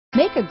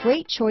Make a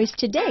great choice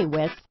today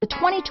with the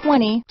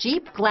 2020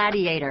 Jeep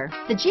Gladiator.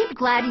 The Jeep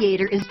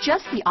Gladiator is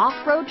just the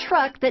off-road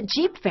truck that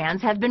Jeep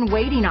fans have been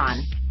waiting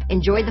on.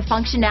 Enjoy the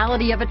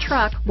functionality of a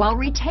truck while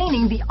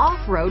retaining the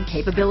off-road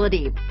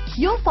capability.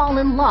 You'll fall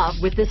in love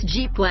with this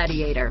Jeep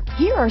Gladiator.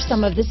 Here are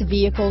some of this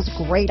vehicle's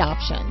great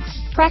options: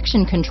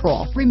 traction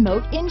control,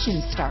 remote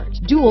engine start,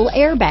 dual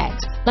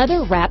airbags,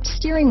 leather-wrapped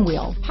steering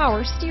wheel,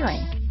 power steering,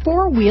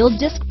 four-wheel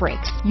disc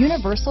brakes,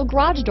 universal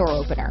garage door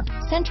opener,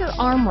 center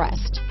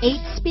armrest,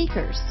 8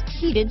 speakers,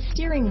 heated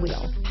steering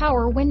wheel,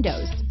 power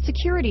windows,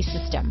 security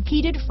system,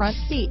 heated front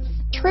seats,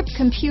 trip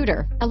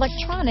computer,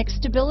 electronic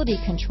stability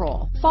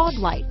control, fog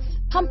lights,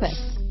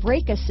 compass,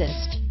 brake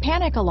assist,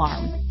 panic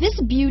alarm.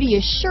 This beauty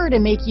is sure to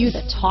make you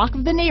the talk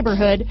of the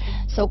neighborhood,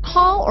 so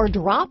call or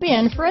drop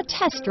in for a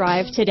test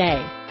drive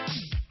today.